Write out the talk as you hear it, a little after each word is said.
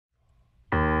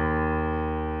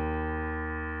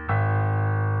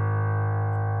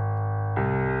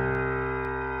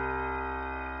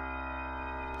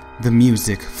The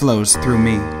music flows through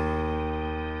me.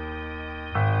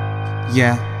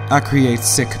 Yeah, I create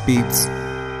sick beats.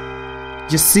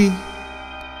 You see,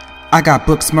 I got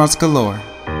book smarts galore,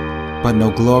 but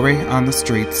no glory on the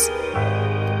streets.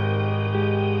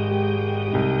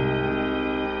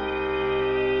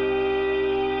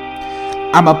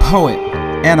 I'm a poet,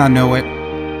 and I know it,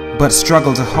 but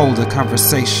struggle to hold a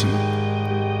conversation.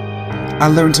 I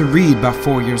learned to read by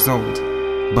 4 years old,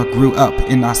 but grew up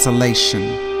in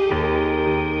isolation.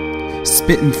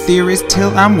 Spitting theories till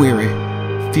I'm weary,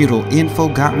 futile info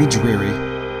got me dreary.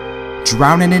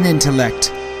 Drowning in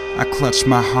intellect, I clutch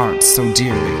my heart so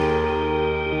dearly.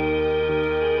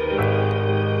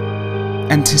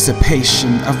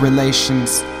 Anticipation of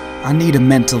relations, I need a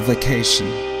mental vacation.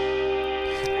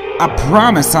 I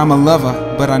promise I'm a lover,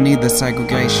 but I need the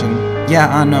segregation. Yeah,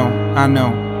 I know,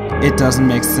 it doesn't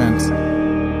make sense.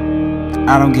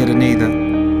 I don't get it neither.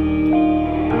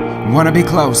 Wanna be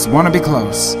close,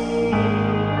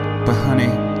 but honey,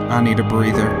 I need a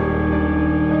breather.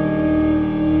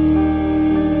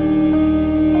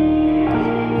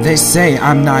 They say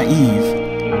I'm naive,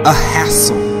 a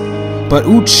hassle, but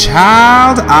ooh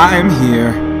child, I am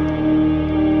here.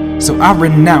 So I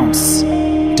renounce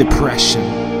depression,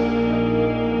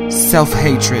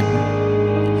 self-hatred,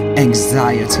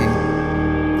 anxiety,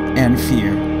 and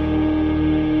fear.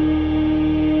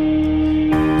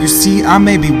 You see, I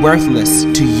may be worthless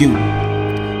to you,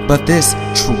 but this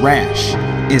trash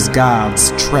is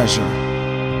God's treasure.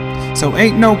 So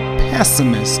ain't no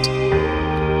pessimist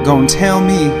gon' tell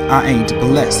me I ain't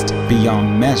blessed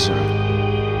beyond measure.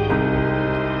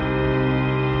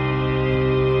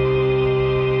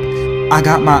 I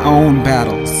got my own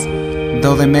battles,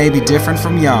 though they may be different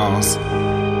from y'all's.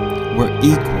 We're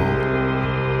equal,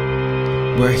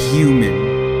 we're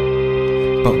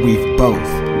human, but we've both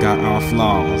got our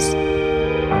flaws.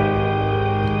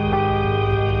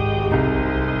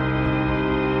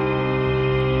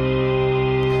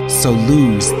 So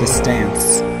lose the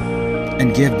stance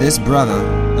and give this brother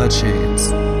a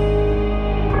chance.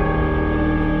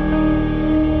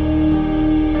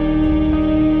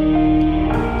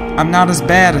 I'm not as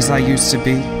bad as I used to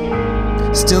be.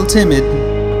 Still timid,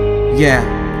 yeah,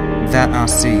 that I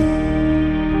see.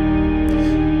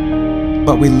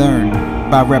 But we learn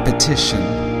by repetition,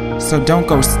 so don't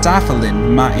go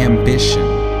stifling my ambition.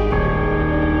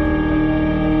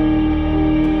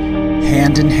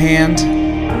 Hand in hand,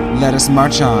 let us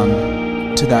march on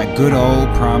to that good old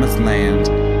promised land.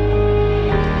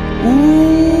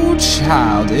 Ooh,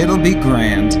 child, it'll be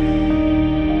grand.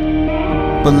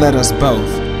 But let us both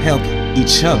help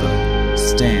each other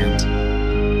stand.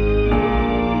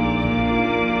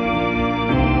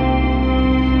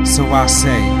 So I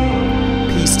say,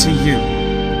 peace to you,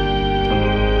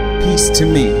 peace to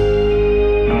me,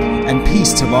 and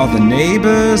peace to all the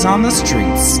neighbors on the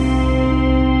streets.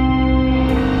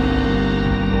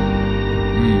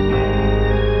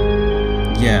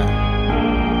 Yeah,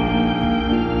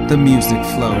 the music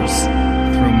flows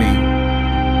through me.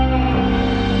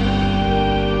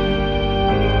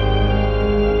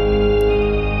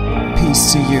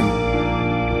 Peace to you,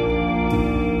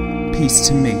 peace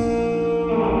to me,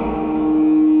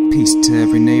 peace to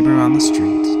every neighbor on the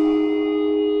street.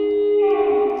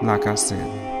 Like I said,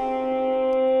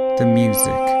 the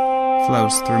music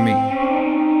flows through me.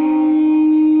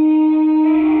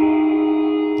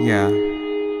 Yeah,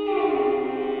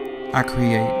 I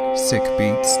create sick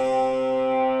beats.